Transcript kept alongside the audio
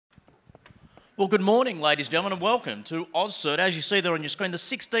Well, good morning, ladies and gentlemen, and welcome to AusCERT. As you see there on your screen, the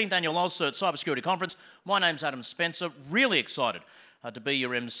 16th Annual AusCERT Cybersecurity Conference. My name's Adam Spencer. Really excited to be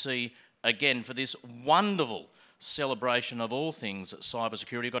your MC again for this wonderful celebration of all things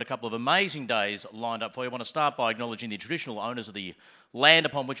cybersecurity. We've got a couple of amazing days lined up for you. I want to start by acknowledging the traditional owners of the land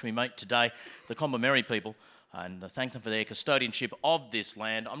upon which we meet today, the Kombumerri people, and thank them for their custodianship of this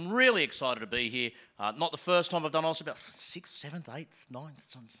land. I'm really excited to be here. Not the first time I've done AusCERT, about 6th, 7th, 8th,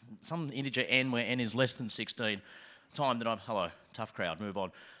 9th, some integer n where n is less than 16. Time that hello, tough crowd, move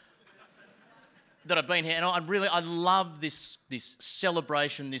on. That I've been here, and I love this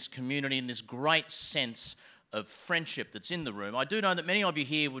celebration, this community, and this great sense of friendship that's in the room. I do know that many of you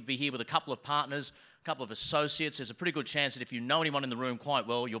here would be here with a couple of partners, a couple of associates. There's a pretty good chance that if you know anyone in the room quite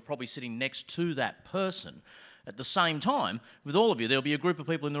well, you're probably sitting next to that person. At the same time, with all of you, there'll be a group of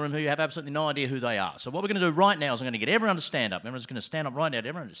people in the room who you have absolutely no idea who they are. So what we're going to do right now is I'm going to get everyone to stand up. Everyone's going to stand up right now.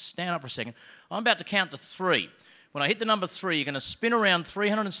 Everyone just stand up for a second. I'm about to count to 3. When I hit the number 3, you're going to spin around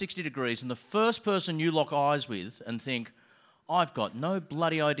 360 degrees, and the first person you lock eyes with and think, I've got no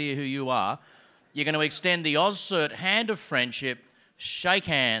bloody idea who you are, you're going to extend the AusCERT hand of friendship, shake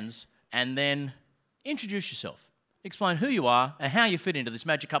hands, and then introduce yourself. Explain who you are and how you fit into this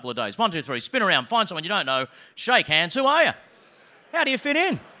magic couple of days. 1, 2, 3, spin around, find someone you don't know, shake hands. Who are you? How do you fit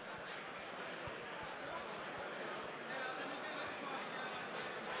in?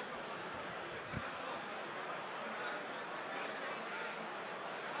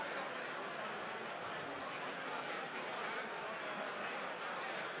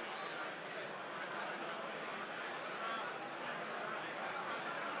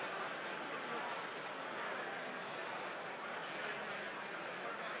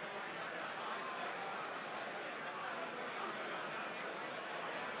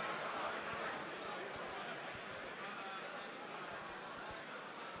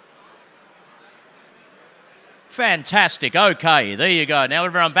 Fantastic. Okay, there you go. Now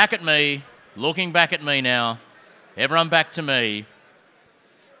everyone back at me, looking back at me now. Everyone back to me.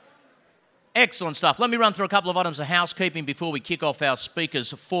 Excellent stuff. Let me run through a couple of items of housekeeping before we kick off our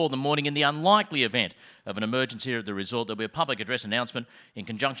speakers for the morning. In the unlikely event of an emergency here at the resort, there'll be a public address announcement in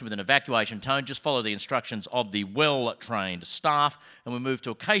conjunction with an evacuation tone. Just follow the instructions of the well-trained staff, and we move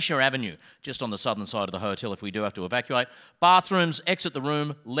to Acacia Avenue, just on the southern side of the hotel if we do have to evacuate. Bathrooms, exit the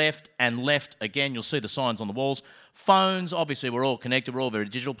room, left and left again. You'll see the signs on the walls. Phones, obviously we're all connected, we're all very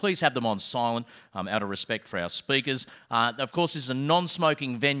digital. Please have them on silent out of respect for our speakers. Of course, this is a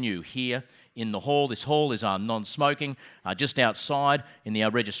non-smoking venue here in the hall. This hall is non-smoking. Just outside in the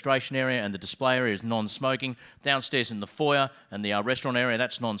registration area and the display area is non-smoking. Downstairs in the foyer and the restaurant area,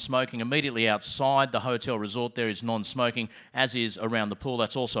 that's non-smoking. Immediately outside the hotel resort there is non-smoking, as is around the pool.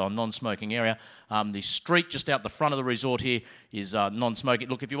 That's also a non-smoking area. The street just out the front of the resort here is non-smoking.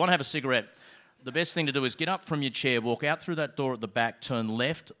 Look, if you want to have a cigarette, the best thing to do is get up from your chair, walk out through that door at the back, turn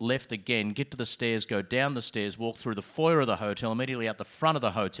left, left again, get to the stairs, go down the stairs, walk through the foyer of the hotel, immediately out the front of the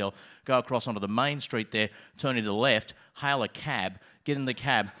hotel, go across onto the main street there, turn to the left, hail a cab, get in the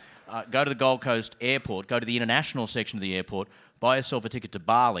cab, go to the Gold Coast Airport, go to the international section of the airport, buy yourself a ticket to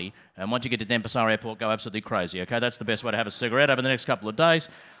Bali, and once you get to Denpasar Airport, go absolutely crazy, okay? That's the best way to have a cigarette over the next couple of days.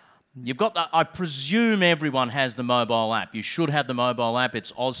 You've got the, I presume everyone has the mobile app. You should have the mobile app.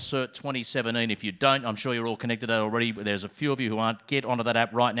 It's AusCERT2017. If you don't, I'm sure you're all connected to that already, but there's a few of you who aren't. Get onto that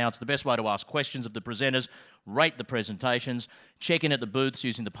app right now. It's the best way to ask questions of the presenters, rate the presentations, check in at the booths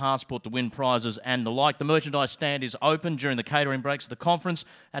using the passport to win prizes and the like. The merchandise stand is open during the catering breaks of the conference.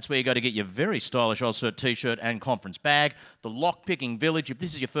 That's where you go to get your very stylish AusCERT t-shirt and conference bag. The lockpicking village, if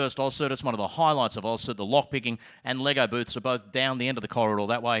this is your first AusCERT, it's one of the highlights of AusCERT. The lockpicking and Lego booths are both down the end of the corridor.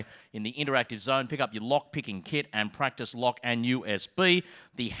 That way, in the interactive zone, pick up your lock-picking kit and practice lock and USB.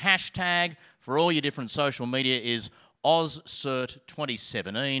 The hashtag for all your different social media is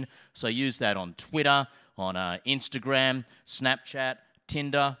AusCERT2017. So use that on Twitter, on Instagram, Snapchat,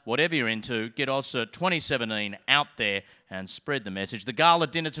 Tinder, whatever you're into. Get AusCERT2017 out there and spread the message. The gala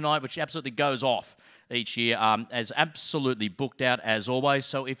dinner tonight, which absolutely goes off each year, is absolutely booked out as always.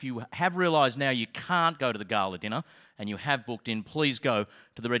 So if you have realised now you can't go to the gala dinner and you have booked in, please go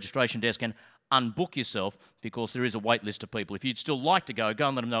to the registration desk and unbook yourself, because there is a wait list of people. If you'd still like to go and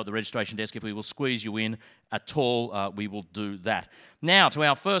let them know at the registration desk. If we will squeeze you in at all, we will do that. Now, to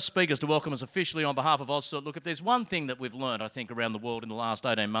our first speakers to welcome us officially on behalf of AusCERT. Look, if there's one thing that we've learned, I think, around the world in the last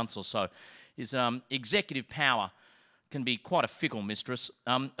 18 months or so, is executive power can be quite a fickle mistress,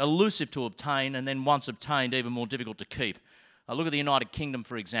 elusive to obtain, and then once obtained, even more difficult to keep. Look at the United Kingdom,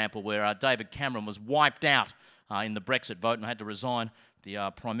 for example, where David Cameron was wiped out in the Brexit vote and had to resign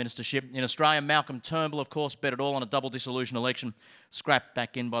the Prime Ministership. In Australia, Malcolm Turnbull, of course, bet it all on a double dissolution election, scrapped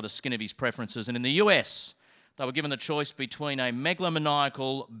back in by the skin of his preferences. And in the US, they were given the choice between a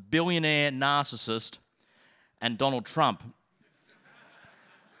megalomaniacal billionaire narcissist and Donald Trump.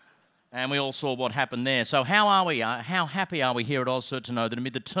 And we all saw what happened there. So how are we? How happy are we here at AusCERT to know that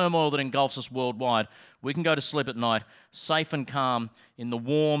amid the turmoil that engulfs us worldwide, we can go to sleep at night safe and calm in the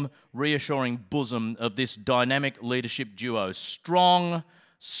warm, reassuring bosom of this dynamic leadership duo. Strong,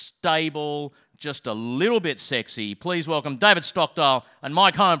 stable, just a little bit sexy. Please welcome David Stockdale and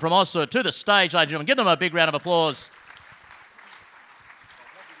Mike Home from AusCERT to the stage, ladies and gentlemen. Give them a big round of applause.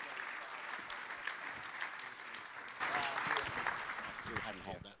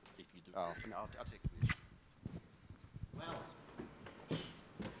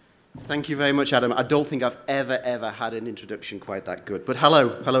 Thank you very much, Adam. I don't think I've ever had an introduction quite that good. But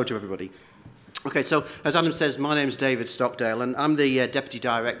hello to everybody. Okay, so as Adam says, my name is David Stockdale, and I'm the Deputy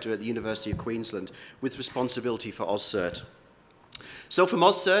Director at the University of Queensland with responsibility for AusCERT. So from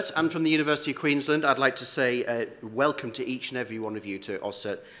AusCERT and from the University of Queensland, I'd like to say welcome to each and every one of you to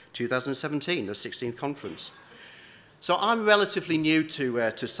AusCERT 2017, the 16th conference. So I'm relatively new to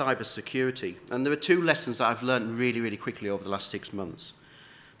cyber security, and there are two lessons that I've learned really quickly over the last 6 months.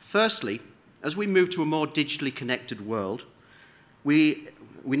 Firstly, as we move to a more digitally connected world, we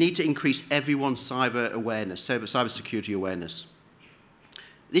need to increase everyone's cyber awareness, cyber security awareness.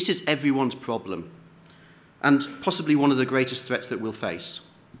 This is everyone's problem, and possibly one of the greatest threats that we'll face.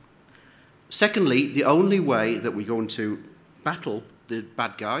 Secondly, the only way that we're going to battle the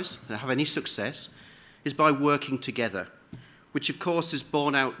bad guys and have any success is by working together, which of course is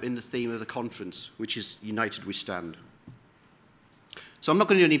borne out in the theme of the conference, which is United We Stand. So I'm not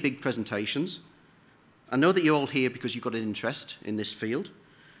going to do any big presentations. I know that you're all here because you've got an interest in this field,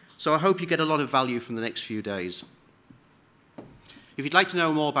 so I hope you get a lot of value from the next few days. If you'd like to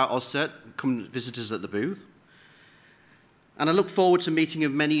know more about AusCERT, come visit us at the booth. And I look forward to meeting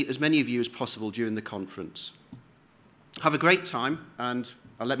as many of you as possible during the conference. Have a great time, and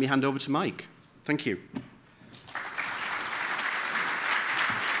let me hand over to Mike. Thank you.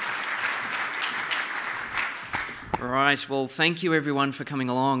 Right, well, thank you everyone for coming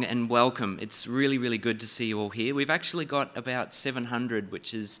along and welcome. It's really good to see you all here. We've actually got about 700,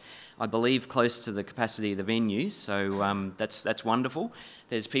 which is, I believe, close to the capacity of the venue, so that's wonderful.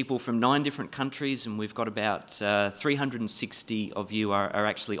 There's people from 9 different countries, and we've got about 360 of you are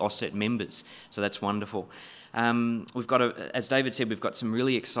actually AusCERT members, so that's wonderful. We've got, as David said, we've got some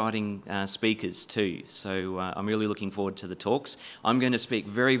really exciting speakers too, so I'm really looking forward to the talks. I'm going to speak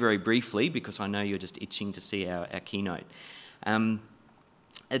very briefly because I know you're just itching to see our keynote.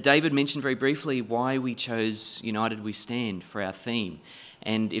 David mentioned very briefly why we chose United We Stand for our theme,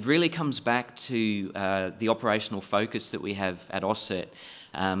 and it really comes back to the operational focus that we have at AusCERT.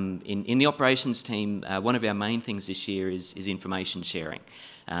 In the operations team, one of our main things this year is information sharing.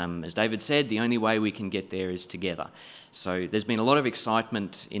 As David said, the only way we can get there is together. So there's been a lot of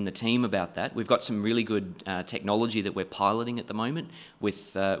excitement in the team about that. We've got some really good technology that we're piloting at the moment with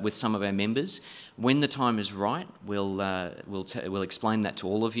some of our members. When the time is right, we'll explain that to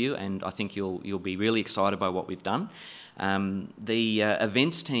all of you, and I think you'll be really excited by what we've done. The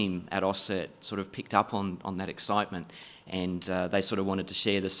events team at AusCERT sort of picked up on that excitement, and they sort of wanted to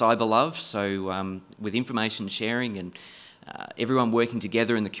share the cyber love. So with information sharing and everyone working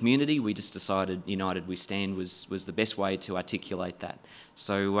together in the community, we just decided United We Stand was the best way to articulate that.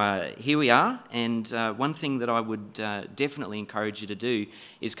 So here we are, and one thing that I would definitely encourage you to do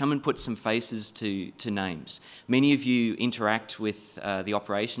is come and put some faces to names. Many of you interact with the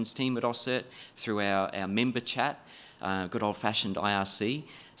operations team at AusCERT through our member chat, good old-fashioned IRC.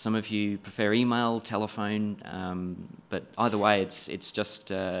 Some of you prefer email, telephone, but either way, it's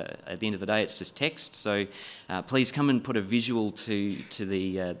just, at the end of the day, it's just text. So please come and put a visual to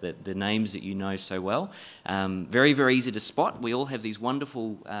the names that you know so well. Very easy to spot. We all have these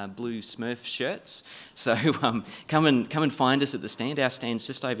wonderful blue Smurf shirts. So come and find us at the stand. Our stand's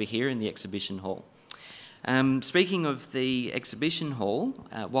just over here in the exhibition hall. Speaking of the exhibition hall,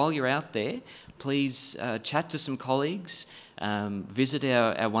 while you're out there, please chat to some colleagues, visit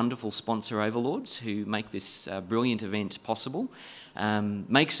our wonderful sponsor overlords who make this brilliant event possible.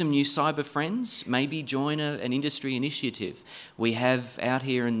 Make some new cyber friends, maybe join an industry initiative. We have out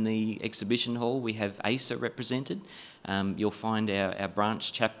here in the exhibition hall, we have ASA represented. You'll find our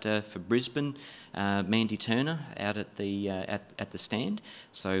branch chapter for Brisbane, Mandy Turner, out at the stand.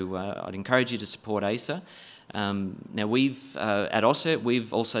 So I'd encourage you to support ASA. Now we've, at AusCERT,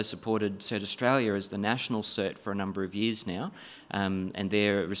 we've also supported CERT Australia as the national CERT for a number of years now, and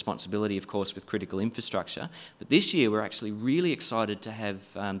their responsibility, of course, with critical infrastructure. But this year we're actually really excited to have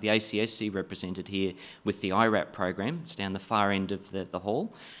the ACSC represented here with the IRAP program. It's down the far end of the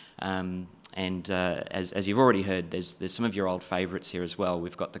hall. As you've already heard, there's some of your old favourites here as well.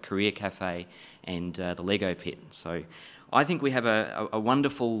 We've got the Career Cafe and the Lego Pit. So I think we have a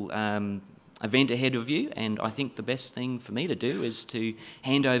wonderful event ahead of you, and I think the best thing for me to do is to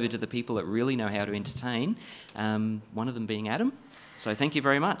hand over to the people that really know how to entertain, one of them being Adam. So thank you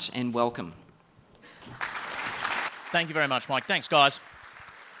very much and welcome. Thank you very much, Mike. Thanks, guys.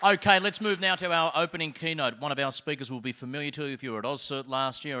 Okay, let's move now to our opening keynote. One of our speakers will be familiar to you if you were at AusCERT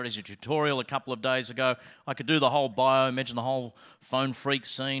last year or as a tutorial a couple of days ago. I could do the whole bio, mention the whole phone freak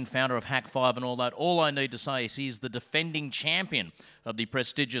scene, founder of Hack5 and all that. All I need to say is he's the defending champion of the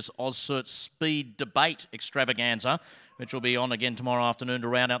prestigious AusCERT Speed Debate Extravaganza, which will be on again tomorrow afternoon to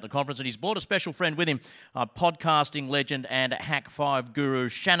round out the conference. And he's brought a special friend with him, podcasting legend and Hack5 guru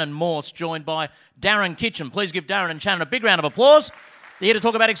Shannon Morse, joined by Darren Kitchen. Please give Darren and Shannon a big round of applause. They're here to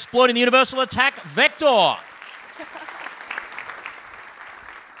talk about exploiting the universal attack vector.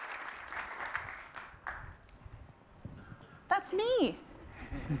 That's me.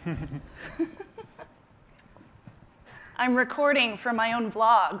 I'm recording for my own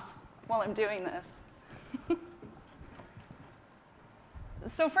vlogs while I'm doing this.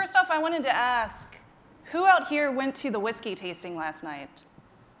 So first off, I wanted to ask, who out here went to the whiskey tasting last night?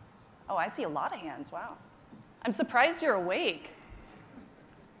 Oh, I see a lot of hands, wow. I'm surprised you're awake.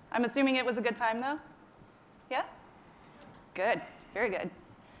 I'm assuming it was a good time, though? Yeah? Good, very good.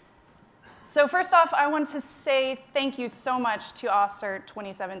 So first off, I want to say thank you so much to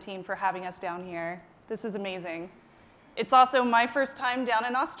AusCERT2017 for having us down here. This is amazing. It's also my first time down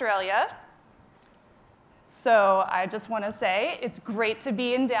in Australia. So I just want to say it's great to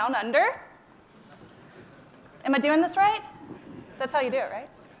be in Down Under. Am I doing this right? That's how you do it, right?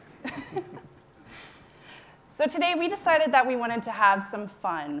 So today we decided that we wanted to have some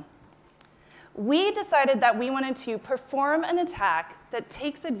fun. We decided that we wanted to perform an attack that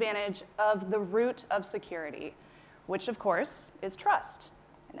takes advantage of the root of security, which of course is trust.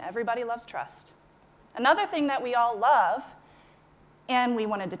 And everybody loves trust. Another thing that we all love, and we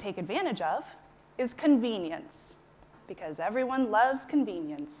wanted to take advantage of, is convenience, because everyone loves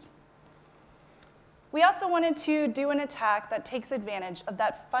convenience. We also wanted to do an attack that takes advantage of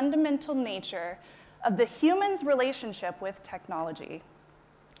that fundamental nature of the human's relationship with technology.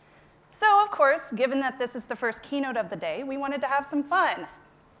 So, of course, given that this is the first keynote of the day, we wanted to have some fun.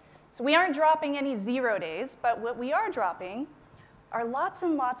 So we aren't dropping any 0 days, but what we are dropping are lots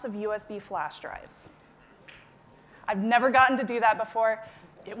and lots of USB flash drives. I've never gotten to do that before.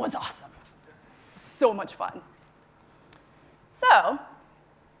 It was awesome. So much fun. So,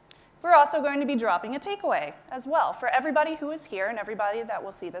 we're also going to be dropping a takeaway as well for everybody who is here and everybody that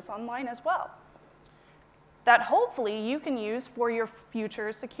will see this online as well, that hopefully you can use for your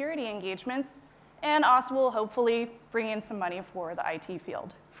future security engagements, and also will hopefully bring in some money for the IT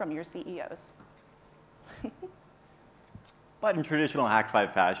field from your CEOs. But in traditional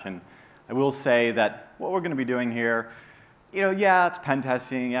Hack5 fashion, I will say that what we're going to be doing here, yeah, it's pen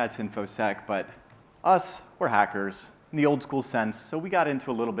testing, yeah, it's InfoSec, but us, we're hackers in the old school sense, so we got into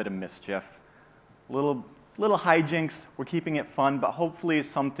a little bit of mischief, little hijinks. We're keeping it fun, but hopefully it's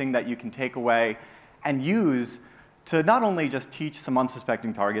something that you can take away and use to not only just teach some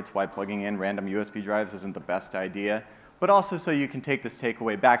unsuspecting targets why plugging in random USB drives isn't the best idea, but also so you can take this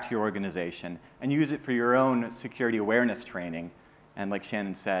takeaway back to your organization and use it for your own security awareness training. And like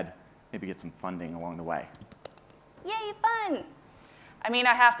Shannon said, maybe get some funding along the way. Yay, fun! I mean,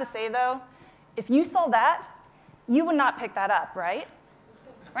 I have to say, though, if you saw that, you would not pick that up, right?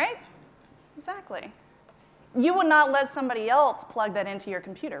 Right? Exactly. You would not let somebody else plug that into your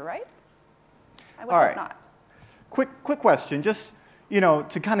computer, right? I would hope not. Quick question, just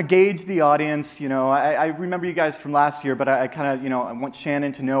to kind of gauge the audience. I remember you guys from last year, but I kind of I want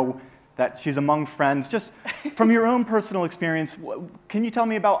Shannon to know that she's among friends. Just from your own personal experience, can you tell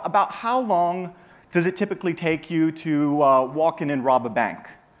me about how long does it typically take you to walk in and rob a bank?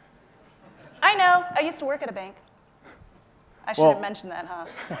 I know. I used to work at a bank. I should have mentioned that,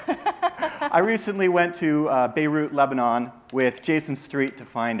 huh? I recently went to Beirut, Lebanon with Jason Street to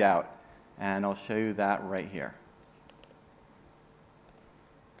find out. And I'll show you that right here.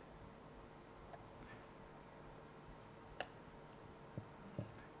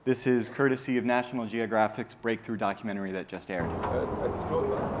 This is courtesy of National Geographic's breakthrough documentary that just aired.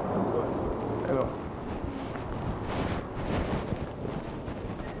 Hello.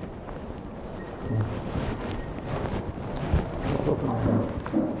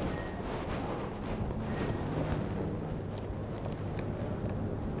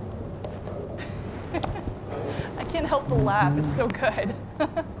 I can't help but laugh. It's so good.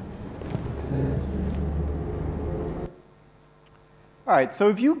 All right, so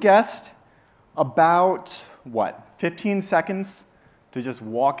have you guessed about, what, 15 seconds to just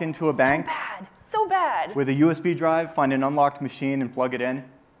walk into a bank? So bad. So bad. With a USB drive, find an unlocked machine, and plug it in?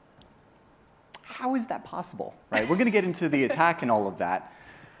 How is that possible, right? We're going to get into the attack and all of that.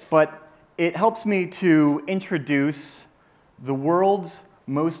 But it helps me to introduce the world's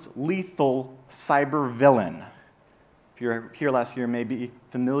most lethal cyber villain. If you're here last year, you may be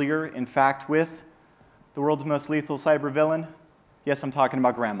familiar, in fact, with the world's most lethal cyber villain. Yes, I'm talking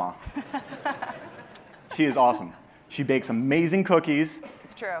about Grandma. She is awesome. She bakes amazing cookies.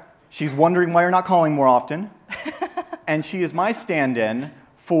 It's true. She's wondering why you're not calling more often. And she is my stand-in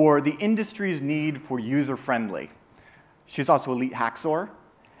for the industry's need for user-friendly. She's also elite hacksaw.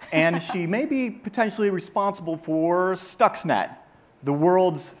 And she may be potentially responsible for Stuxnet, the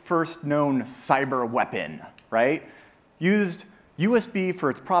world's first known cyber weapon, right? Used USB for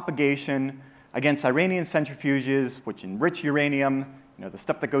its propagation against Iranian centrifuges, which enrich uranium, the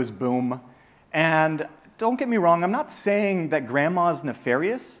stuff that goes boom. And don't get me wrong, I'm not saying that Grandma's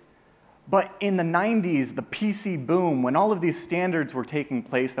nefarious, but in the 90s, the PC boom, when all of these standards were taking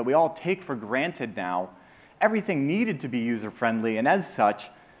place that we all take for granted now, everything needed to be user-friendly, and as such,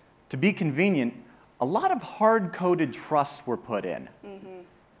 to be convenient, a lot of hard-coded trusts were put in. Mm-hmm.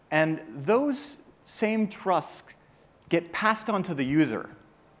 And those same trusts get passed on to the user.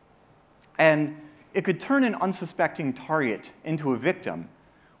 And it could turn an unsuspecting target into a victim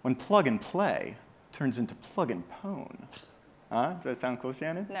when plug and play turns into plug and pwn. Huh? Does that sound cool,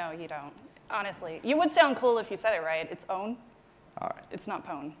 Shannon? No, you don't. Honestly. You would sound cool if you said it right. It's own. All right. It's not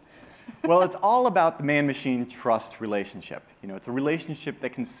pwn. Well, it's all about the man-machine trust relationship. It's a relationship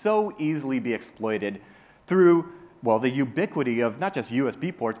that can so easily be exploited through, well, the ubiquity of not just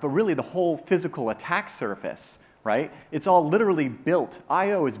USB ports, but really the whole physical attack surface, right? It's all literally built.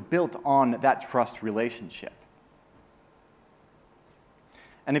 I/O is built on that trust relationship.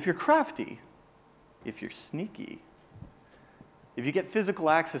 And if you're crafty, if you're sneaky, if you get physical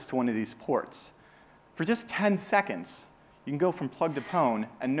access to one of these ports, for just 10 seconds, you can go from plug to pwn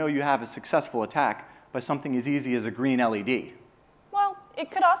and know you have a successful attack by something as easy as a green LED. Well,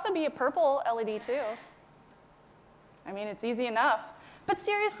 it could also be a purple LED too. I mean, it's easy enough. But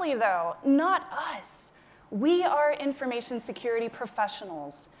seriously though, not us. We are information security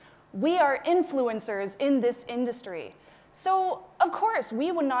professionals. We are influencers in this industry. So, of course,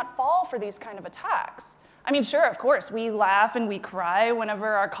 we would not fall for these kind of attacks. I mean, sure, of course, we laugh and we cry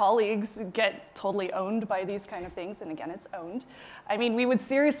whenever our colleagues get totally owned by these kind of things, and again, it's owned. I mean, we would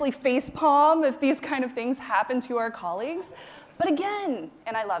seriously facepalm if these kind of things happen to our colleagues. But again,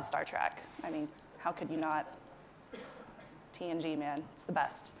 and I love Star Trek. I mean, how could you not? TNG, man, it's the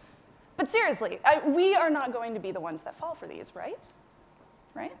best. But seriously, we are not going to be the ones that fall for these, right?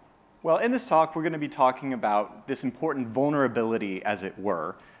 Right? Well, in this talk, we're going to be talking about this important vulnerability, as it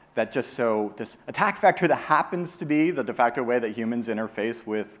were, that just so this attack vector that happens to be the de facto way that humans interface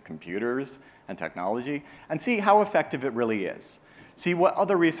with computers and technology, and see how effective it really is. See what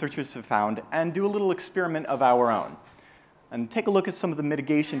other researchers have found, and do a little experiment of our own. And take a look at some of the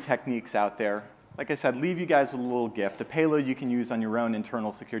mitigation techniques out there. Like I said, leave you guys with a little gift, a payload you can use on your own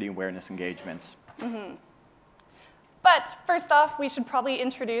internal security awareness engagements. Mm-hmm. But first off, we should probably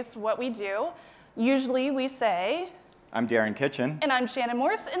introduce what we do. Usually we say, I'm Darren Kitchen. And I'm Shannon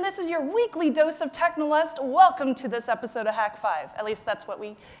Morse, and this is your weekly dose of Technolust. Welcome to this episode of Hack 5. At least that's what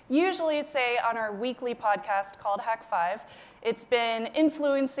we usually say on our weekly podcast called Hack 5. It's been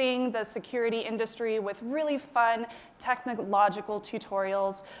influencing the security industry with really fun technological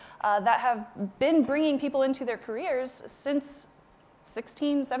tutorials that have been bringing people into their careers since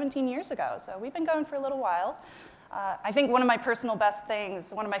 16, 17 years ago. So we've been going for a little while. I think one of my personal best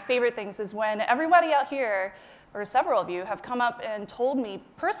things, one of my favorite things is when everybody out here, or several of you, have come up and told me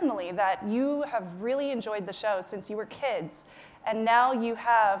personally that you have really enjoyed the show since you were kids, and now you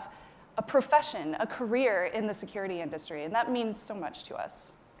have a profession, a career in the security industry, and that means so much to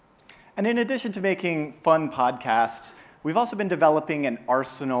us. And in addition to making fun podcasts, we've also been developing an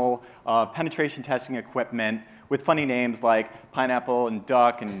arsenal of penetration testing equipment with funny names like Pineapple and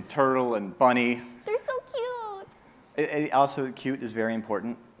Duck and Turtle and Bunny. They're so cute. Also, cute is very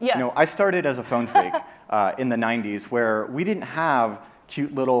important. Yes. I started as a phone freak in the 90s where we didn't have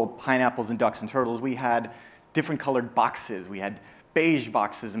cute little pineapples and ducks and turtles. We had different colored boxes. We had beige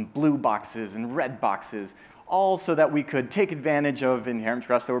boxes and blue boxes and red boxes, all so that we could take advantage of inherent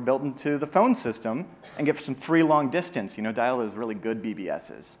trusts that were built into the phone system and get some free long distance, dial those really good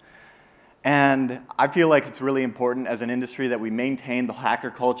BBSs. And I feel like it's really important as an industry that we maintain the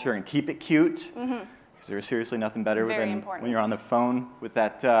hacker culture and keep it cute. Because there's seriously nothing better than when you're on the phone with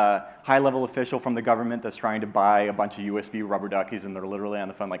that high-level official from the government that's trying to buy a bunch of USB rubber duckies, and they're literally on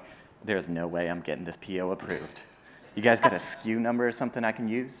the phone like, there's no way I'm getting this PO approved. You guys got a SKU number or something I can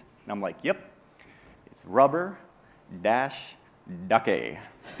use? And I'm like, yep. It's rubber-ducky.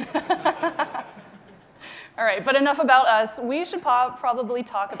 All right, but enough about us. We should probably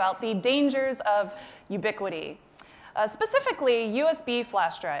talk about the dangers of ubiquity. Specifically, USB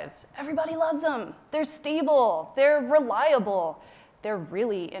flash drives. Everybody loves them. They're stable, they're reliable, they're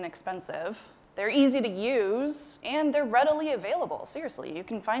really inexpensive, they're easy to use, and they're readily available. Seriously, you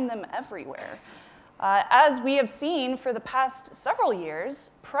can find them everywhere. As we have seen for the past several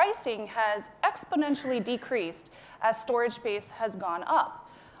years, pricing has exponentially decreased as storage space has gone up.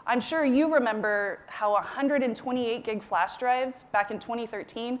 I'm sure you remember how 128 gig flash drives back in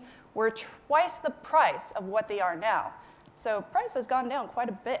 2013 were twice the price of what they are now. So price has gone down quite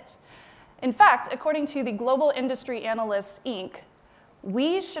a bit. In fact, according to the Global Industry Analysts, Inc.,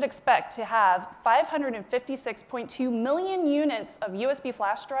 we should expect to have 556.2 million units of USB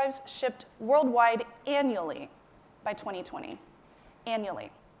flash drives shipped worldwide annually by 2020.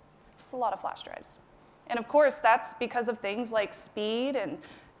 Annually. It's a lot of flash drives. And of course, that's because of things like speed and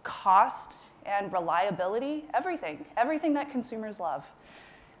cost and reliability, everything that consumers love.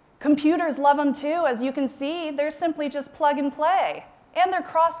 Computers love them too. As you can see, they're simply just plug and play. And they're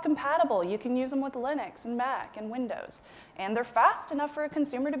cross-compatible. You can use them with Linux and Mac and Windows. And they're fast enough for a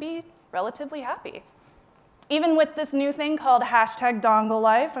consumer to be relatively happy. Even with this new thing called #dongle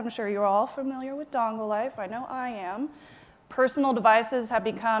life, I'm sure you're all familiar with dongle life. I know I am. Personal devices have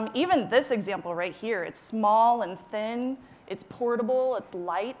become, even this example right here, it's small and thin, it's portable, it's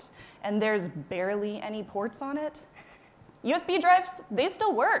light, and there's barely any ports on it. USB drives, they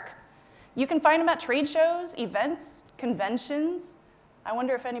still work. You can find them at trade shows, events, conventions. I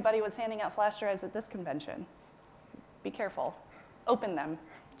wonder if anybody was handing out flash drives at this convention. Be careful. Open them.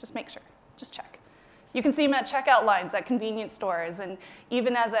 Just make sure. Just check. You can see them at checkout lines at convenience stores, and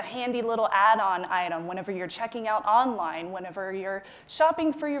even as a handy little add-on item whenever you're checking out online, whenever you're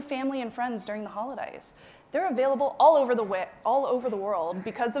shopping for your family and friends during the holidays. They're available all over the world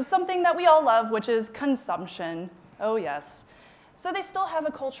because of something that we all love, which is consumption. Oh, yes. So they still have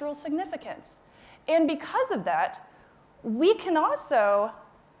a cultural significance. And because of that, we can also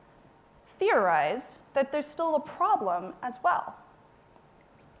theorize that there's still a problem as well.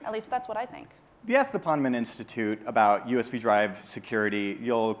 At least that's what I think. If you ask the Ponemon Institute about USB drive security,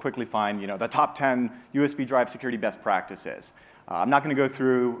 you'll quickly find the top 10 USB drive security best practices. I'm not going to go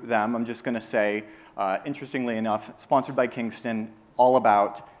through them. I'm just going to say, interestingly enough, sponsored by Kingston, all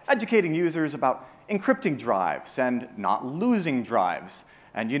about educating users about encrypting drives and not losing drives.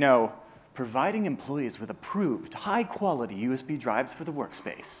 And providing employees with approved, high-quality USB drives for the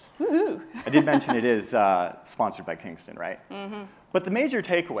workspace. Woo-hoo. I did mention it is sponsored by Kingston, right? Mm-hmm. But the major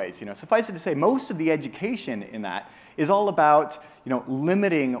takeaways, suffice it to say, most of the education in that is all about,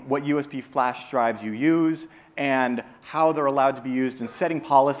 limiting what USB flash drives you use and how they're allowed to be used and setting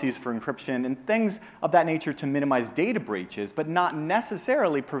policies for encryption and things of that nature to minimize data breaches, but not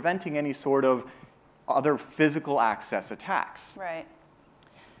necessarily preventing any sort of other physical access attacks. Right.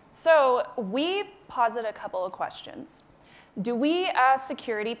 So we posit a couple of questions. Do we, as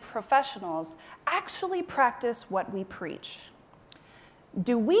security professionals, actually practice what we preach?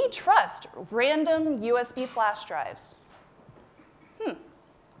 Do we trust random USB flash drives?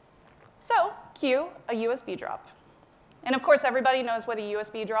 So, cue a USB drop. And of course, everybody knows what a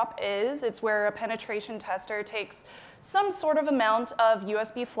USB drop is. It's where a penetration tester takes some sort of amount of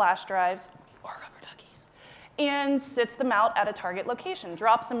USB flash drives, or rubber duckies, and sits them out at a target location,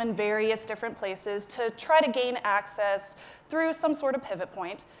 drops them in various different places to try to gain access through some sort of pivot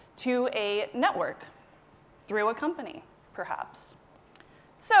point to a network, through a company, perhaps.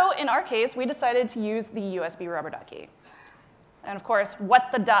 So in our case, we decided to use the USB rubber ducky. And of course, what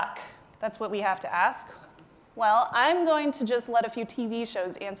the duck? That's what we have to ask. Well, I'm going to just let a few TV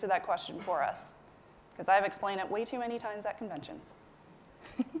shows answer that question for us, because I've explained it way too many times at conventions.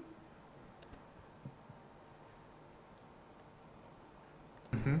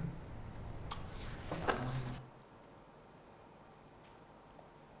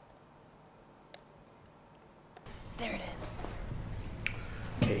 There it is.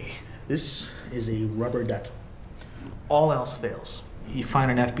 Okay, this is a rubber ducky. All else fails. You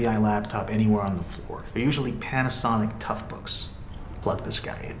find an FBI laptop anywhere on the floor. They're usually Panasonic Toughbooks. Plug this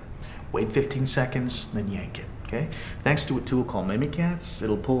guy in. Wait 15 seconds, then yank it, okay? Thanks to a tool called Mimikatz,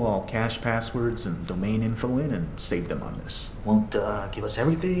 it'll pull all cache passwords and domain info in and save them on this. Won't give us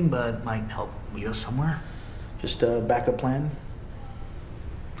everything, but might help lead us somewhere. Just a backup plan.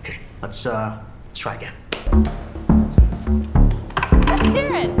 Okay, let's try again. That's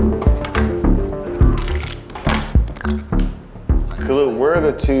Darren. Khalil, where are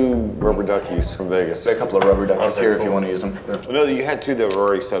the 2 rubber duckies from Vegas? There are a couple of rubber duckies here if you want to use them. Well, no, you had 2 that were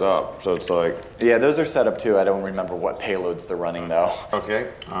already set up, so it's like... Yeah, those are set up too. I don't remember what payloads they're running though. Okay,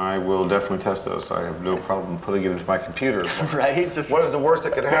 I will definitely test those. I have no problem putting it into my computer. Right? What is the worst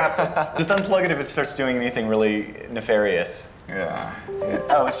that could happen? Just unplug it if it starts doing anything really nefarious. Yeah.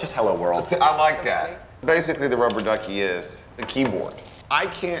 Oh, it's just hello world. See, I like that. Basically, the rubber ducky is a keyboard. I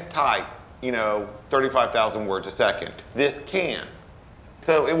can't type, 35,000 words a second. This can.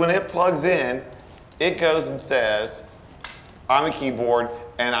 So when it plugs in, it goes and says, I'm a keyboard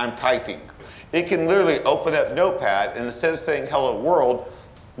and I'm typing. It can literally open up Notepad and instead of saying hello world,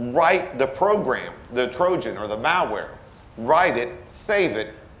 write the program, the Trojan or the malware. Write it, save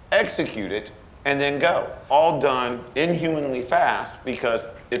it, execute it, and then go. All done inhumanly fast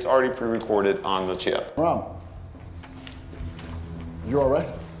because it's already pre-recorded on the chip. Rom, you all right?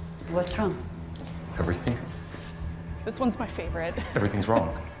 What's wrong? Everything. This one's my favorite. Everything's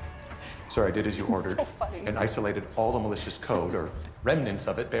wrong. So I did as you ordered so funny. and isolated all the malicious code or remnants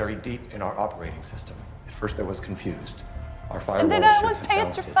of it buried deep in our operating system. At first I was confused. Our firewall And then I should was have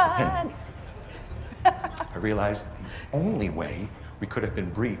bounced it. petrified. Then I realized the only way we could have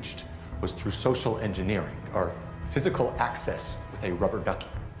been breached was through social engineering, or physical access with a rubber ducky.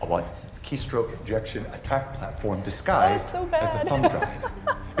 A what? Keystroke injection attack platform disguised so as a bad. thumb drive.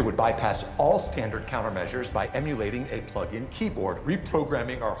 It would bypass all standard countermeasures by emulating a plug-in keyboard,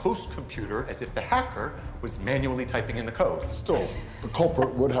 reprogramming our host computer as if the hacker was manually typing in the code. Still, the culprit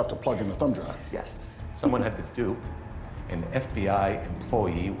would have to plug in the thumb drive. Yes, someone had to dupe an FBI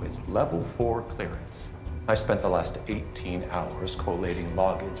employee with level 4 clearance. I spent the last 18 hours collating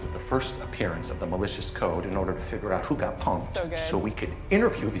logins with the first appearance of the malicious code in order to figure out who got punked, So good. so we could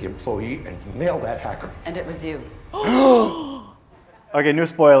interview the employee and nail that hacker. And it was you. Okay, no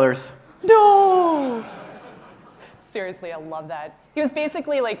spoilers. No! Seriously, I love that. He was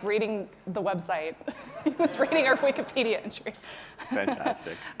basically like reading the website. He was reading our Wikipedia entry. It's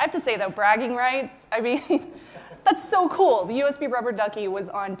fantastic. I have to say though, bragging rights, I mean, that's so cool. The USB rubber ducky was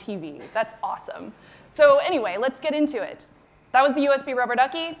on TV. That's awesome. So anyway, let's get into it. That was the USB rubber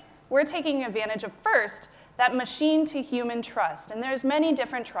ducky. We're taking advantage of first that machine to human trust. And there's many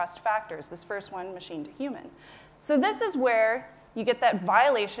different trust factors. This first one, machine to human. So this is where you get that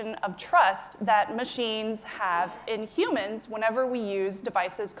violation of trust that machines have in humans whenever we use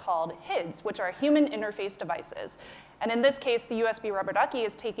devices called HIDs, which are human interface devices. And in this case, the USB rubber ducky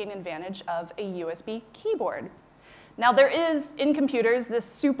is taking advantage of a USB keyboard. Now there is, in computers, this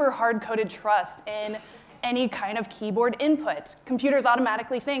super hard-coded trust in any kind of keyboard input. Computers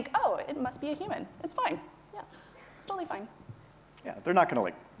automatically think, oh, it must be a human. It's fine. Yeah, it's totally fine. Yeah, they're not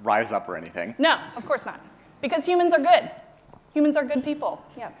gonna rise up or anything. No, of course not. Because humans are good. Humans are good people.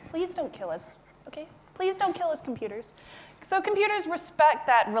 Yeah, please don't kill us, okay? Please don't kill us, computers. So computers respect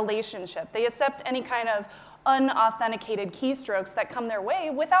that relationship. They accept any kind of unauthenticated keystrokes that come their way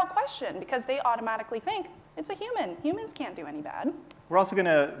without question because they automatically think it's a human. Humans can't do any bad. We're also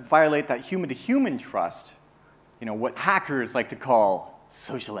gonna violate that human-to-human trust, what hackers like to call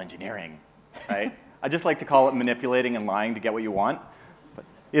social engineering, right? I just like to call it manipulating and lying to get what you want. But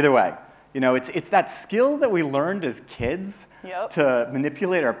either way, it's that skill that we learned as kids to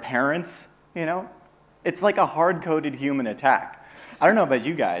manipulate our parents, It's like a hard-coded human attack. I don't know about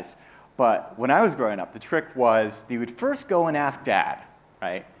you guys, but when I was growing up, the trick was you would first go and ask Dad,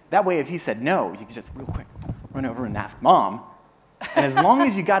 right? That way, if he said no, you could just real quick run over and ask Mom. And as long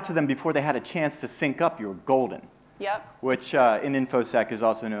as you got to them before they had a chance to sync up, you were golden. Yep. Which in InfoSec is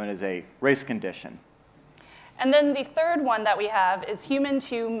also known as a race condition. And then the third one that we have is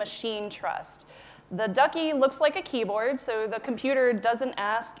human-to-machine trust. The ducky looks like a keyboard, so the computer doesn't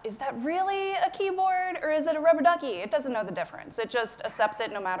ask, is that really a keyboard or is it a rubber ducky? It doesn't know the difference. It just accepts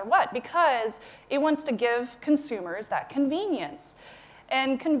it no matter what because it wants to give consumers that convenience.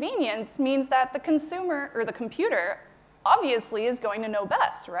 And convenience means that the consumer or the computer obviously is going to know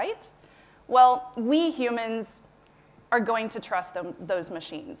best, right? Well, we humans are going to trust those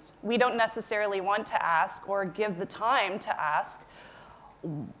machines. We don't necessarily want to ask or give the time to ask.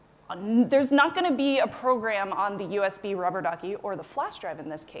 There's not going to be a program on the USB rubber ducky, or the flash drive in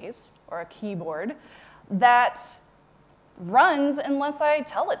this case, or a keyboard, that runs unless I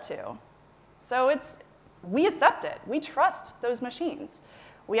tell it to. So we accept it. We trust those machines.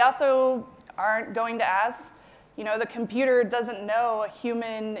 We also aren't going to ask, the computer doesn't know a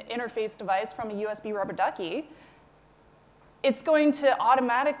human interface device from a USB rubber ducky. It's going to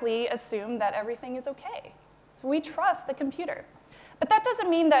automatically assume that everything is okay. So we trust the computer. But that doesn't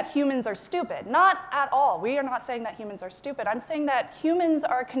mean that humans are stupid. Not at all. We are not saying that humans are stupid. I'm saying that humans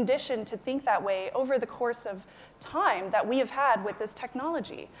are conditioned to think that way over the course of time that we have had with this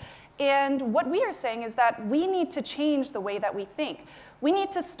technology. And what we are saying is that we need to change the way that we think. We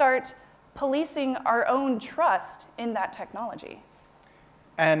need to start policing our own trust in that technology.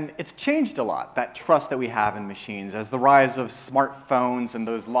 And it's changed a lot, that trust that we have in machines, as the rise of smartphones and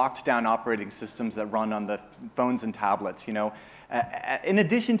those locked down operating systems that run on the phones and tablets, in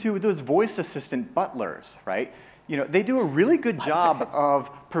addition to those voice assistant butlers, right? They do a really good job of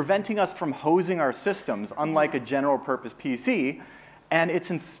preventing us from hosing our systems, unlike a general purpose PC. And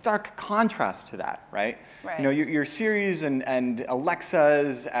it's in stark contrast to that, right? Your Siris and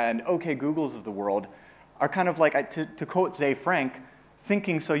Alexas and OK Googles of the world are kind of like, to quote Zay Frank,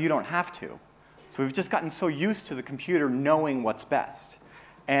 thinking so you don't have to. So we've just gotten so used to the computer knowing what's best.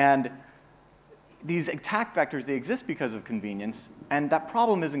 And these attack vectors, they exist because of convenience, and that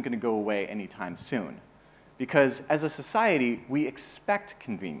problem isn't going to go away anytime soon. Because as a society, we expect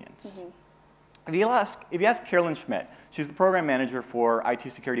convenience. If you ask Carolyn Schmidt, she's the program manager for IT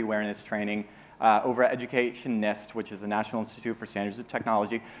security awareness training over at Education NIST, which is the National Institute for Standards and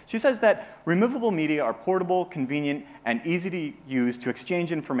Technology. She says that removable media are portable, convenient, and easy to use to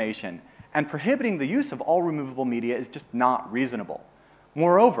exchange information, and prohibiting the use of all removable media is just not reasonable.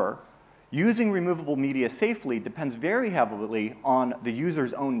 Moreover, using removable media safely depends very heavily on the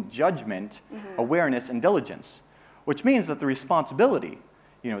user's own judgment, awareness, and diligence, which means that the responsibility,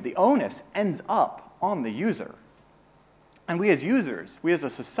 the onus ends up on the user. And we as users, we as a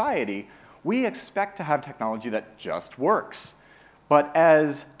society, we expect to have technology that just works. But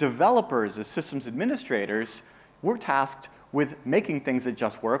as developers, as systems administrators, we're tasked with making things that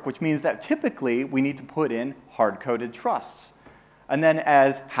just work, which means that typically we need to put in hard-coded trusts. And then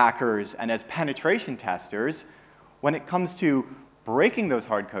as hackers and as penetration testers, when it comes to breaking those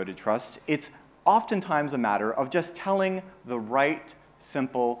hard-coded trusts, it's oftentimes a matter of just telling the right,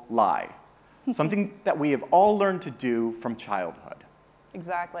 simple lie. Something that we have all learned to do from childhood.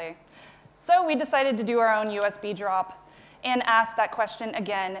 Exactly. So we decided to do our own USB drop and ask that question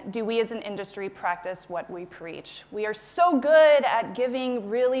again, do we as an industry practice what we preach? We are so good at giving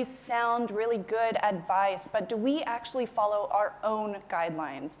really sound, really good advice, but do we actually follow our own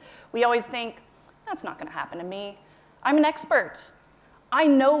guidelines? We always think, that's not gonna happen to me. I'm an expert. I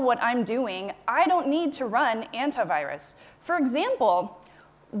know what I'm doing. I don't need to run antivirus. For example,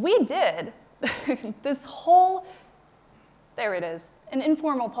 we did this whole, there it is, an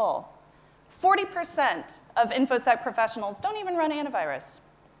informal poll. 40% of InfoSec professionals don't even run antivirus,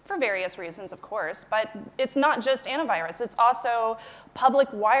 for various reasons, of course, but it's not just antivirus. It's also public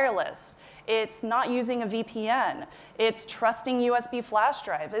wireless. It's not using a VPN. It's trusting USB flash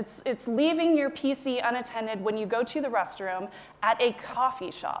drive. It's leaving your PC unattended when you go to the restroom at a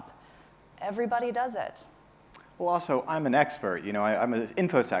coffee shop. Everybody does it. Well, also, I'm an expert. I'm an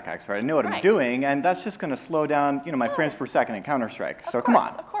InfoSec expert. I know what I'm doing, and that's just going to slow down, my frames per second in Counter-Strike. So come on.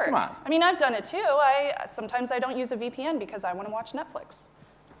 Of course. Come on. I mean, I've done it too. Sometimes I don't use a VPN because I want to watch Netflix.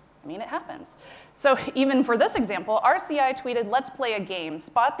 I mean, it happens. So even for this example, RCI tweeted, "Let's play a game.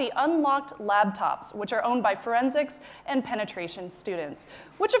 Spot the unlocked laptops, which are owned by forensics and penetration students."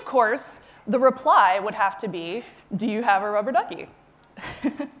 Which, of course, the reply would have to be, "Do you have a rubber ducky?"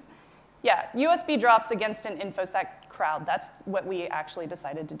 Yeah, USB drops against an InfoSec crowd. That's what we actually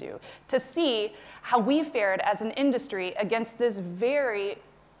decided to do, to see how we fared as an industry against this very,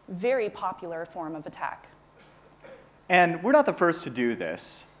 very popular form of attack. And we're not the first to do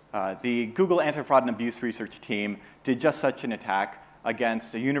this. The Google Anti-Fraud and Abuse Research team did just such an attack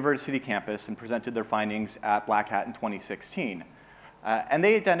against a university campus and presented their findings at Black Hat in 2016. And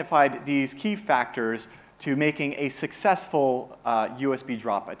they identified these key factors to making a successful USB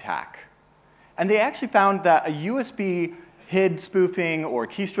drop attack. And they actually found that a USB HID spoofing or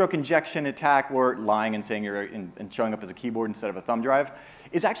keystroke injection attack, or lying and saying you're and showing up as a keyboard instead of a thumb drive,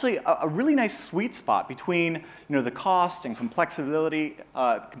 is actually a really nice sweet spot between the cost and complexity,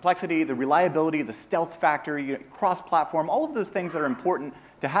 the reliability, the stealth factor, cross-platform, all of those things that are important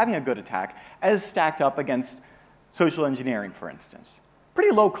to having a good attack, as stacked up against social engineering, for instance.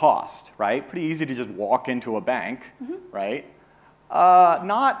 Pretty low cost, right? Pretty easy to just walk into a bank, right?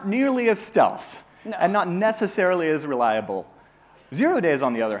 Not nearly as stealth, and not necessarily as reliable. 0 days,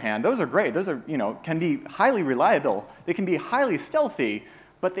 on the other hand, those are great. Those are, can be highly reliable. They can be highly stealthy,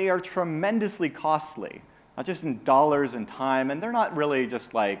 but they are tremendously costly. not just in dollars and time, and they're not really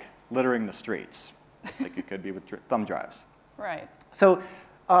just like littering the streets, like it could be with thumb drives. Right. So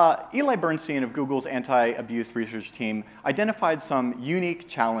Eli Bernstein of Google's anti-abuse research team identified some unique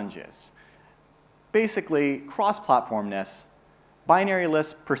challenges. Basically, cross-platformness, binary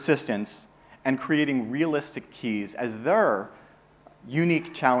list persistence, and creating realistic keys as their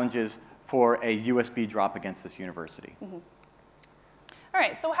unique challenges for a USB drop against this university. Mm-hmm. All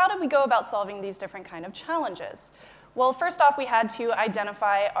right, so how did we go about solving these different kind of challenges? Well, first off, we had to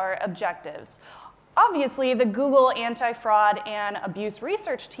identify our objectives. Obviously, the Google anti-fraud and abuse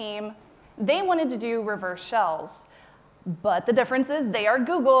research team, they wanted to do reverse shells. But the difference is they are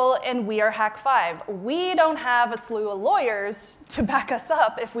Google and we are Hack5. We don't have a slew of lawyers to back us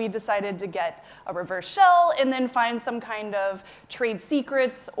up if we decided to get a reverse shell and then find some kind of trade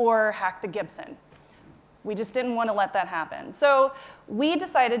secrets or hack the Gibson. We just didn't want to let that happen. So we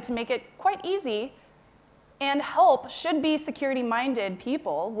decided to make it quite easy and help should-be security-minded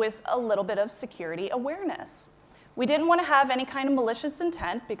people with a little bit of security awareness. We didn't want to have any kind of malicious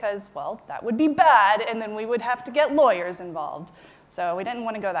intent because, well, that would be bad, and then we would have to get lawyers involved. So we didn't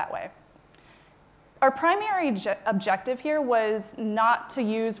want to go that way. Our primary objective here was not to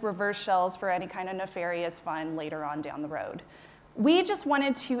use reverse shells for any kind of nefarious fun later on down the road. We just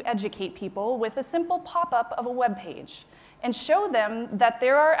wanted to educate people with a simple pop-up of a web page and show them that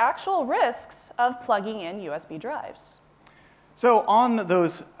there are actual risks of plugging in USB drives. So on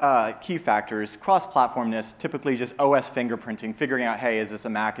those key factors, cross-platformness, typically just OS fingerprinting, figuring out, hey, is this a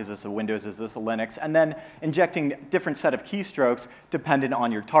Mac, is this a Windows, is this a Linux, and then injecting different set of keystrokes dependent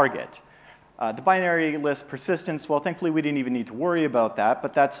on your target. The binary list persistence, well, thankfully we didn't even need to worry about that,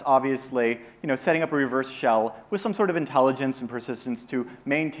 but that's obviously setting up a reverse shell with some sort of intelligence and persistence to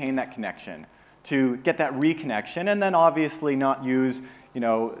maintain that connection, to get that reconnection, and then obviously not use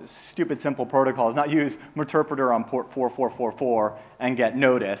stupid simple protocols, not use Meterpreter on port 4444 and get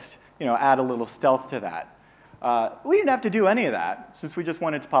noticed, add a little stealth to that. We didn't have to do any of that since we just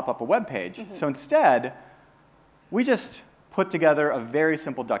wanted to pop up a web page. Mm-hmm. So instead, we just put together a very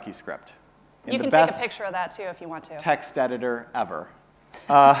simple ducky script. You can take a picture of that too if you want to. Text editor ever.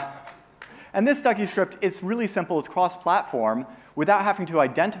 And this ducky script, it's really simple. It's cross-platform without having to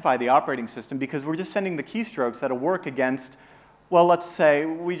identify the operating system because we're just sending the keystrokes that'll work against, well, let's say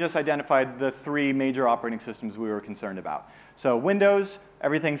we just identified the 3 major operating systems we were concerned about. So Windows,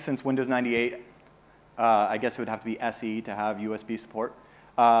 everything since Windows 98, I guess it would have to be SE to have USB support.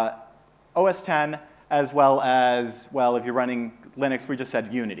 OS X, as well as, well, if you're running Linux, we just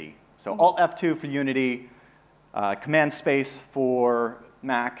said Unity. So Alt F2 for Unity, Command Space for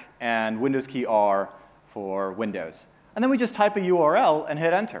Mac, and Windows key R for Windows. And then we just type a URL and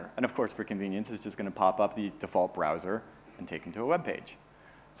hit enter. And of course, for convenience, it's just going to pop up the default browser and take them to a web page.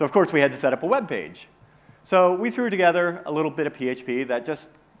 So of course, we had to set up a web page. So we threw together a little bit of PHP that just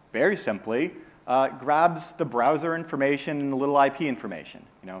very simply grabs the browser information and a little IP information.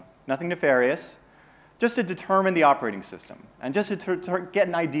 Nothing nefarious, just to determine the operating system and just to get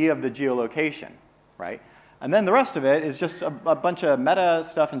an idea of the geolocation, right? And then the rest of it is just a bunch of meta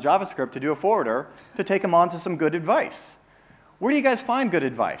stuff in JavaScript to do a forwarder to take them on to some good advice. Where do you guys find good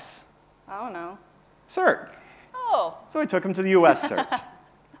advice? I don't know. CERT. Oh. So we took them to the AusCERT,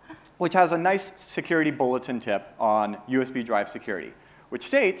 which has a nice security bulletin tip on USB drive security, which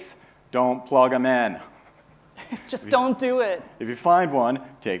states, don't plug them in. Just don't do it. If you find one,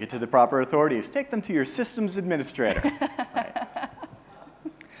 take it to the proper authorities. Take them to your systems administrator. Right.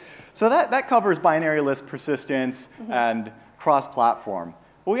 So that covers binary list persistence and cross-platform.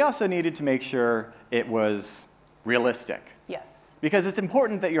 But we also needed to make sure it was realistic. Yes. Because it's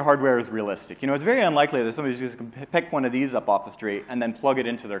important that your hardware is realistic. It's very unlikely that somebody's just going to pick one of these up off the street and then plug it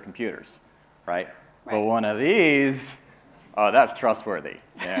into their computers, right? But one of these, oh, that's trustworthy.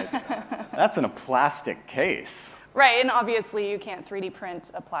 Yeah, that's in a plastic case. Right, and obviously you can't 3D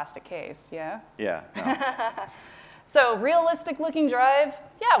print a plastic case, yeah? Yeah, no. So realistic looking drive,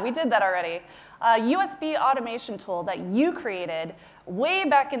 yeah, we did that already. A USB automation tool that you created way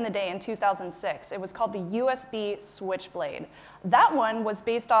back in the day in 2006. It was called the USB Switchblade. That one was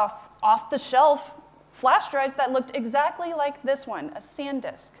based off-the-shelf flash drives that looked exactly like this one, a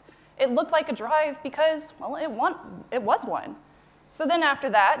SanDisk. It looked like a drive because, well, it was one. So then after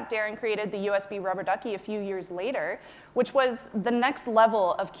that, Darren created the USB Rubber Ducky a few years later, which was the next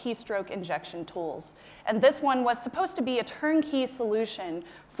level of keystroke injection tools. And this one was supposed to be a turnkey solution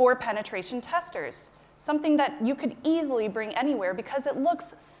for penetration testers, something that you could easily bring anywhere because it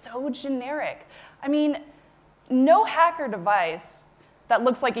looks so generic. I mean, no hacker device that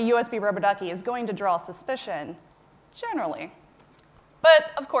looks like a USB Rubber Ducky is going to draw suspicion, generally.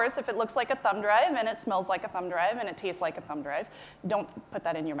 But of course, if it looks like a thumb drive and it smells like a thumb drive and it tastes like a thumb drive, don't put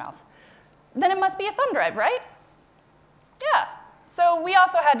that in your mouth. Then it must be a thumb drive, right? Yeah. So we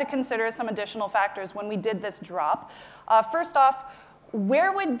also had to consider some additional factors when we did this drop. First off,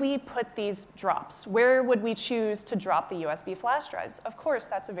 where would we put these drops? Where would we choose to drop the USB flash drives? Of course,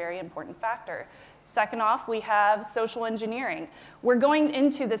 that's a very important factor. Second off, we have social engineering. We're going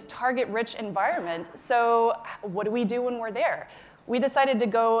into this target-rich environment, so what do we do when we're there? We decided to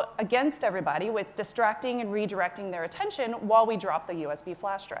go against everybody with distracting and redirecting their attention while we drop the USB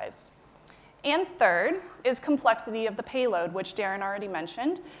flash drives. And third is complexity of the payload, which Darren already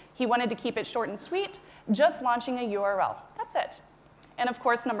mentioned. He wanted to keep it short and sweet, just launching a URL. That's it. And of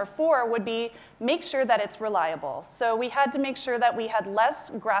course, number 4 would be make sure that it's reliable. So we had to make sure that we had less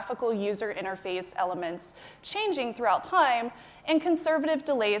graphical user interface elements changing throughout time and conservative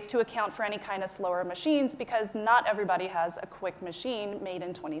delays to account for any kind of slower machines because not everybody has a quick machine made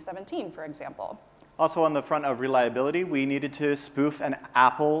in 2017, for example. Also on the front of reliability, we needed to spoof an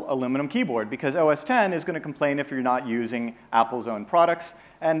Apple aluminum keyboard because OS X is going to complain if you're not using Apple's own products.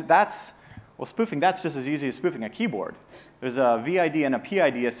 And that's, well, spoofing, that's just as easy as spoofing a keyboard. There's a VID and a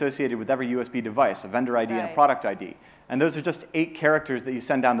PID associated with every USB device, a vendor ID and a product ID. And those are just 8 characters that you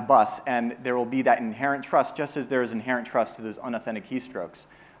send down the bus, and there will be that inherent trust, just as there is inherent trust to those unauthentic keystrokes.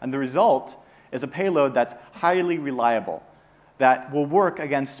 And the result is a payload that's highly reliable, that will work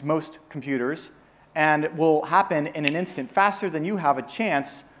against most computers, and will happen in an instant faster than you have a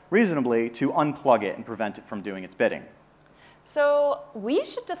chance, reasonably, to unplug it and prevent it from doing its bidding. So we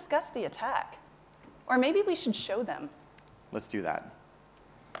should discuss the attack. Or maybe we should show them. Let's do that.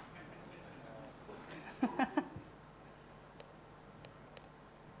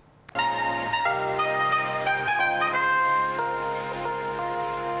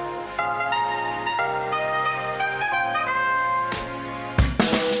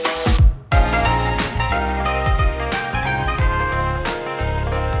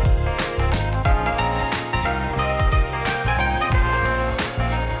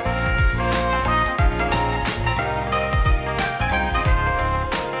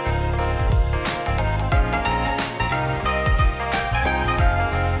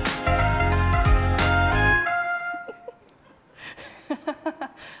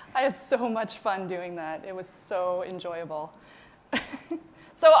 I had so much fun doing that. It was so enjoyable.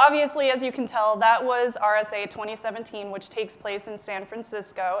 So obviously, as you can tell, that was RSA 2017, which takes place in San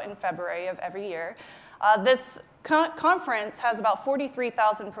Francisco in February of every year. This conference has about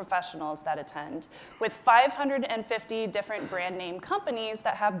 43,000 professionals that attend, with 550 different brand name companies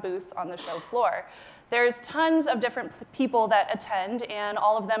that have booths on the show floor. There's tons of different people that attend, and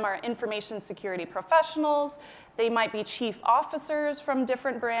all of them are information security professionals. They might be chief officers from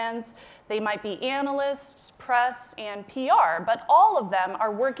different brands. They might be analysts, press, and PR, but all of them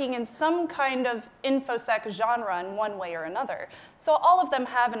are working in some kind of InfoSec genre in one way or another. So all of them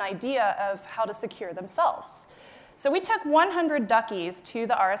have an idea of how to secure themselves. So we took 100 duckies to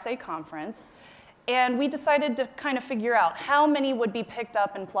the RSA conference, and we decided to kind of figure out how many would be picked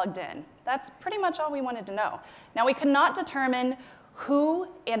up and plugged in. That's pretty much all we wanted to know. Now, we could not determine who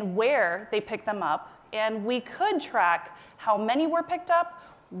and where they picked them up, and we could track how many were picked up,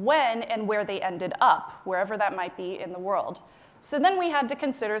 when, and where they ended up, wherever that might be in the world. So then we had to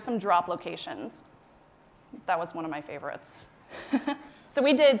consider some drop locations. That was one of my favorites. So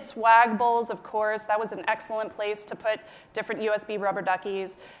we did swag bowls, of course. That was an excellent place to put different USB rubber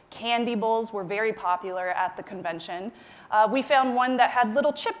duckies. Candy bowls were very popular at the convention. We found one that had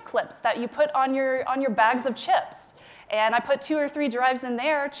little chip clips that you put on your bags of chips. And I put 2 or 3 drives in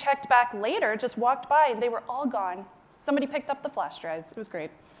there, checked back later, just walked by, and they were all gone. Somebody picked up the flash drives. It was great.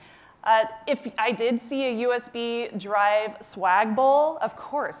 If I did see a USB drive swag bowl, of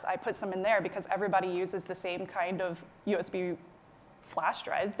course, I put some in there because everybody uses the same kind of USB flash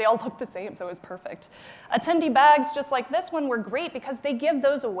drives. They all look the same, so it was perfect. Attendee bags, just like this one, were great because they give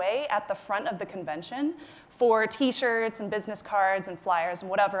those away at the front of the convention for t-shirts and business cards and flyers and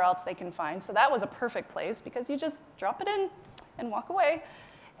whatever else they can find. So that was a perfect place because you just drop it in and walk away.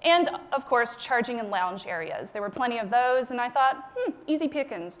 And of course, charging and lounge areas. There were plenty of those, and I thought, easy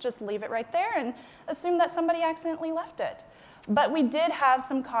pickings. Just leave it right there and assume that somebody accidentally left it. But we did have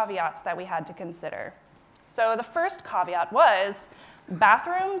some caveats that we had to consider. So the first caveat was,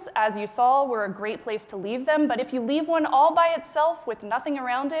 bathrooms, as you saw, were a great place to leave them, but if you leave one all by itself with nothing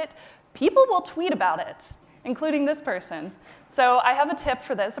around it, people will tweet about it, including this person. So I have a tip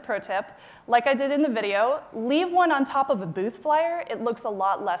for this, a pro tip. Like I did in the video, leave one on top of a booth flyer. It looks a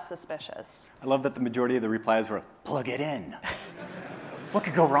lot less suspicious. I love that the majority of the replies were, plug it in. What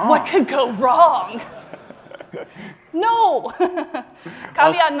could go wrong? What could go wrong? No!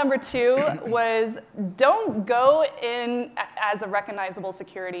 Caveat number 2 was don't go in as a recognizable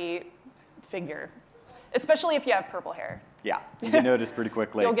security figure, especially if you have purple hair. Yeah, you get noticed pretty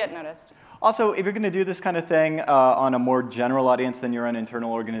quickly. You'll get noticed. Also, if you're going to do this kind of thing on a more general audience than your own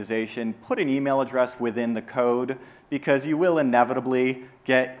internal organization, put an email address within the code, because you will inevitably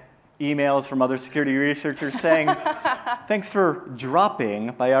get emails from other security researchers saying, thanks for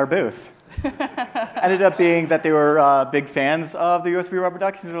dropping by our booth. Ended up being that they were big fans of the USB rubber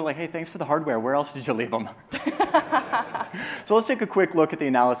duckies. They were like, hey, thanks for the hardware. Where else did you leave them? So let's take a quick look at the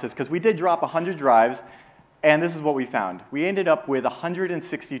analysis, because we did drop 100 drives. And this is what we found. We ended up with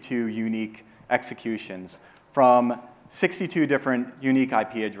 162 unique executions from 62 different unique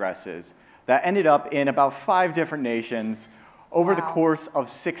IP addresses that ended up in about 5 different nations over the course of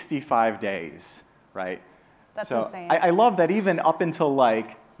 65 days, right? That's so insane. I love that even up until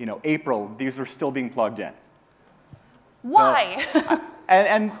like, April, these were still being plugged in. Why? So,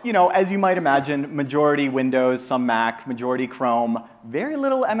 and as you might imagine, majority Windows, some Mac, majority Chrome, very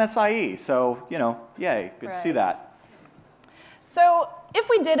little MSIE. So, yay, good to see that. So if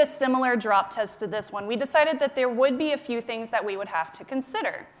we did a similar drop test to this one, we decided that there would be a few things that we would have to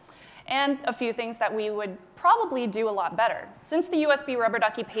consider, and a few things that we would probably do a lot better. Since the USB rubber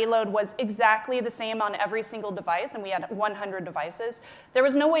ducky payload was exactly the same on every single device, and we had 100 devices, there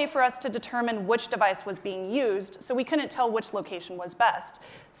was no way for us to determine which device was being used, so we couldn't tell which location was best.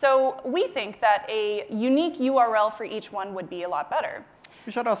 So we think that a unique URL for each one would be a lot better.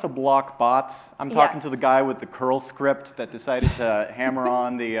 We should also block bots. I'm talking to the guy with the curl script that decided to hammer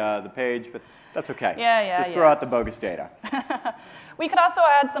on the page, but that's OK. Just throw out the bogus data. We could also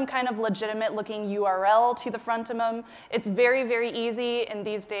add some kind of legitimate-looking URL to the front of them. It's very, very easy in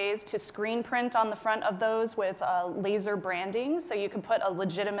these days to screen print on the front of those with laser branding, so you can put a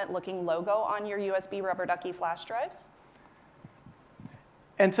legitimate-looking logo on your USB rubber ducky flash drives.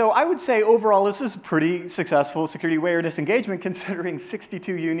 And so I would say overall, this is a pretty successful security awareness engagement, considering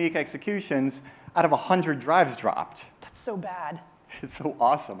 62 unique executions out of 100 drives dropped. That's so bad. It's so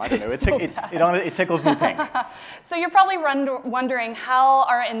awesome. I don't know. It tickles me pink. So you're probably wondering how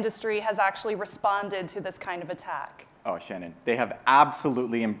our industry has actually responded to this kind of attack. Oh, Shannon, they have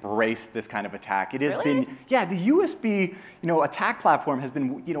absolutely embraced this kind of attack. It has Really? been, yeah, the USB, attack platform has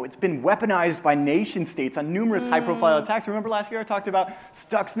been, it's been weaponized by nation states on numerous high-profile attacks. Remember last year I talked about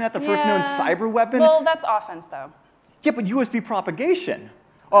Stuxnet, the first known cyber weapon? Well, that's offense, though. Yeah, but USB propagation.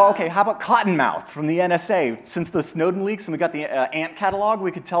 Oh, OK, how about Cottonmouth from the NSA? Since the Snowden leaks and we got the ANT catalog,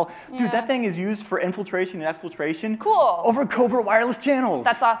 we could tell, dude, that thing is used for infiltration and exfiltration over covert wireless channels.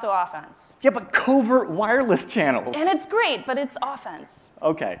 That's also offense. Yeah, but covert wireless channels. And it's great, but it's offense.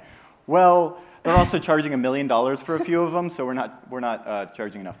 OK. Well, they're also charging $1 million for a few of them, so we're not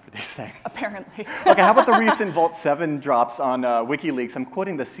charging enough for these things. Apparently. OK, how about the recent Vault 7 drops on WikiLeaks? I'm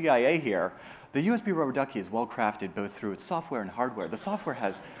quoting the CIA here. The USB rubber ducky is well crafted both through its software and hardware. The software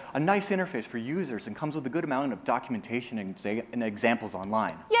has a nice interface for users and comes with a good amount of documentation and examples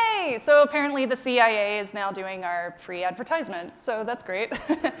online. Yay! So apparently the CIA is now doing our free advertisement, so that's great.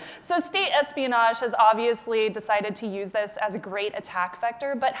 So state espionage has obviously decided to use this as a great attack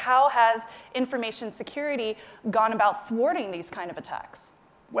vector, but how has information security gone about thwarting these kind of attacks?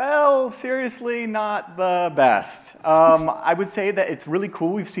 Well, seriously, not the best. I would say that it's really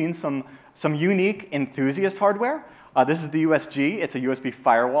cool. We've seen some unique enthusiast hardware. This is the USG. It's a USB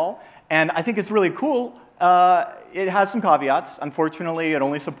firewall. And I think it's really cool. It has some caveats. Unfortunately, it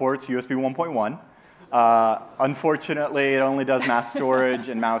only supports USB 1.1. Unfortunately, it only does mass storage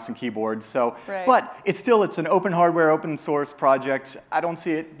and mouse and keyboards. So, but it's an open hardware, open source project. I don't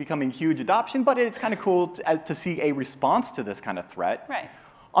see it becoming huge adoption, but it's kind of cool to see a response to this kind of threat. Right.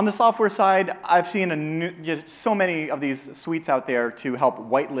 On the software side, I've seen just so many of these suites out there to help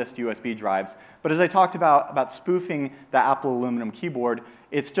whitelist USB drives. But as I talked about spoofing the Apple aluminum keyboard,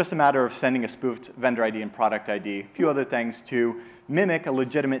 it's just a matter of sending a spoofed vendor ID and product ID, a few other things to mimic a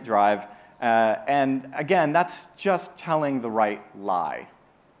legitimate drive. And again, that's just telling the right lie.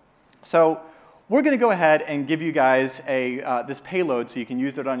 So we're going to go ahead and give you guys this payload so you can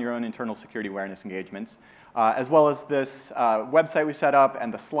use it on your own internal security awareness engagements. As well as this website we set up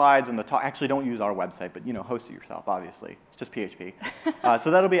and the slides and the talk. Actually, don't use our website, but host it yourself, obviously. It's just PHP.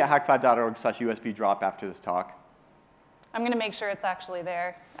 So that'll be at hack5.org/USB drop after this talk. I'm going to make sure it's actually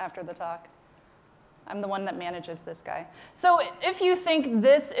there after the talk. I'm the one that manages this guy. So if you think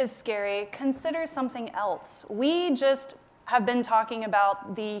this is scary, consider something else. We just have been talking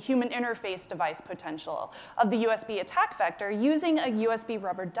about the human interface device potential of the USB attack vector using a USB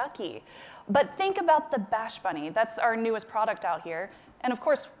rubber ducky. But think about the Bash Bunny. That's our newest product out here. And of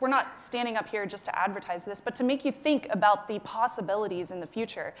course, we're not standing up here just to advertise this, but to make you think about the possibilities in the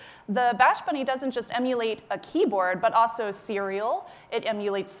future. The Bash Bunny doesn't just emulate a keyboard, but also serial. It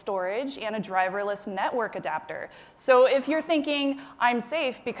emulates storage and a driverless network adapter. So if you're thinking, I'm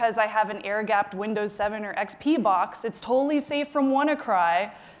safe because I have an air-gapped Windows 7 or XP box, it's totally safe from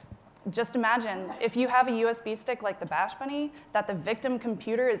WannaCry, just imagine if you have a USB stick like the Bash Bunny that the victim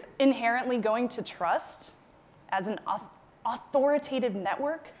computer is inherently going to trust as an authoritative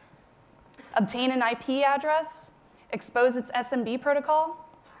network, obtain an IP address, expose its SMB protocol,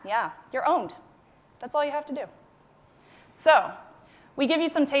 yeah, you're owned. That's all you have to do. So, we give you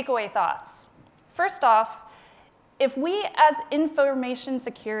some takeaway thoughts. First off, if we as information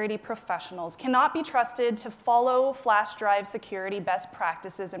security professionals cannot be trusted to follow flash drive security best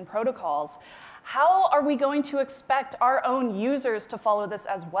practices and protocols, how are we going to expect our own users to follow this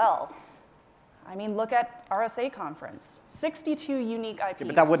as well? I mean, look at RSA conference, 62 unique IPs. Yeah,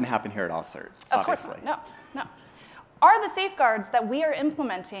 but that wouldn't happen here at AusCERT, Of course not, no. Are the safeguards that we are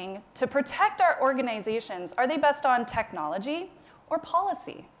implementing to protect our organizations, are they based on technology or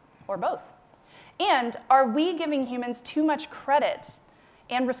policy, or both? And are we giving humans too much credit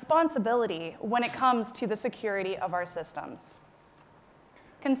and responsibility when it comes to the security of our systems?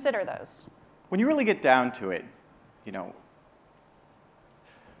 Consider those. When you really get down to it,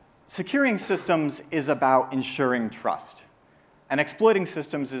 securing systems is about ensuring trust, and exploiting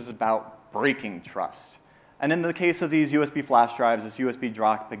systems is about breaking trust. And in the case of these USB flash drives, this USB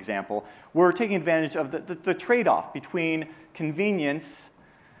drop example, we're taking advantage of the trade-off between convenience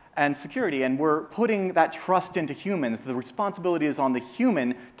and security, and we're putting that trust into humans. The responsibility is on the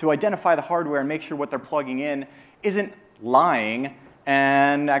human to identify the hardware and make sure what they're plugging in isn't lying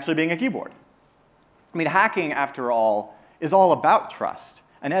and actually being a keyboard. I mean, hacking, after all, is all about trust.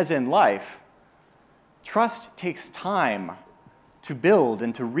 And as in life, trust takes time to build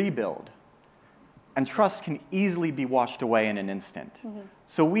and to rebuild. And trust can easily be washed away in an instant. Mm-hmm.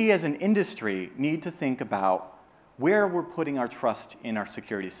 So we as an industry need to think about where we're putting our trust in our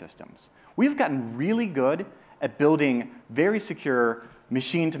security systems. We've gotten really good at building very secure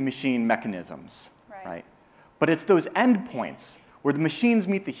machine-to-machine mechanisms, right? But it's those endpoints where the machines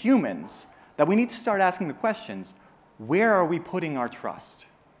meet the humans that we need to start asking the questions, where are we putting our trust?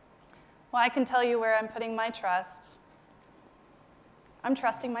 Well, I can tell you where I'm putting my trust. I'm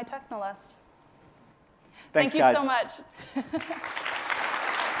trusting my Technolist. Thanks, Thank you guys. so much.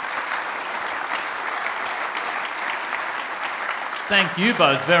 Thank you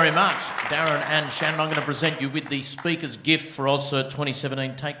both very much, Darren and Shannon. I'm going to present you with the speaker's gift for AusCERT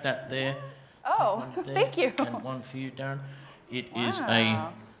 2017. Take that there. Oh, there, thank you. And one for you, Darren. It is a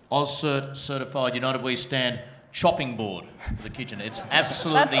AusCERT certified United We Stand chopping board for the kitchen. It's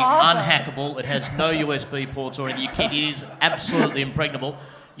absolutely awesome. unhackable. It has no USB ports or anything. It is absolutely impregnable.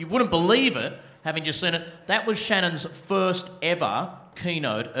 You wouldn't believe it, having just seen it. That was Shannon's first ever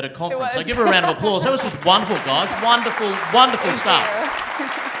keynote at a conference. So give her a round of applause. That was just wonderful, guys. Wonderful, wonderful stuff.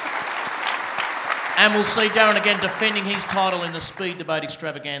 And we'll see Darren again defending his title in the speed debate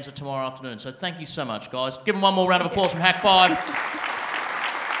extravaganza tomorrow afternoon. So thank you so much, guys. Give him one more round of applause from Hack 5.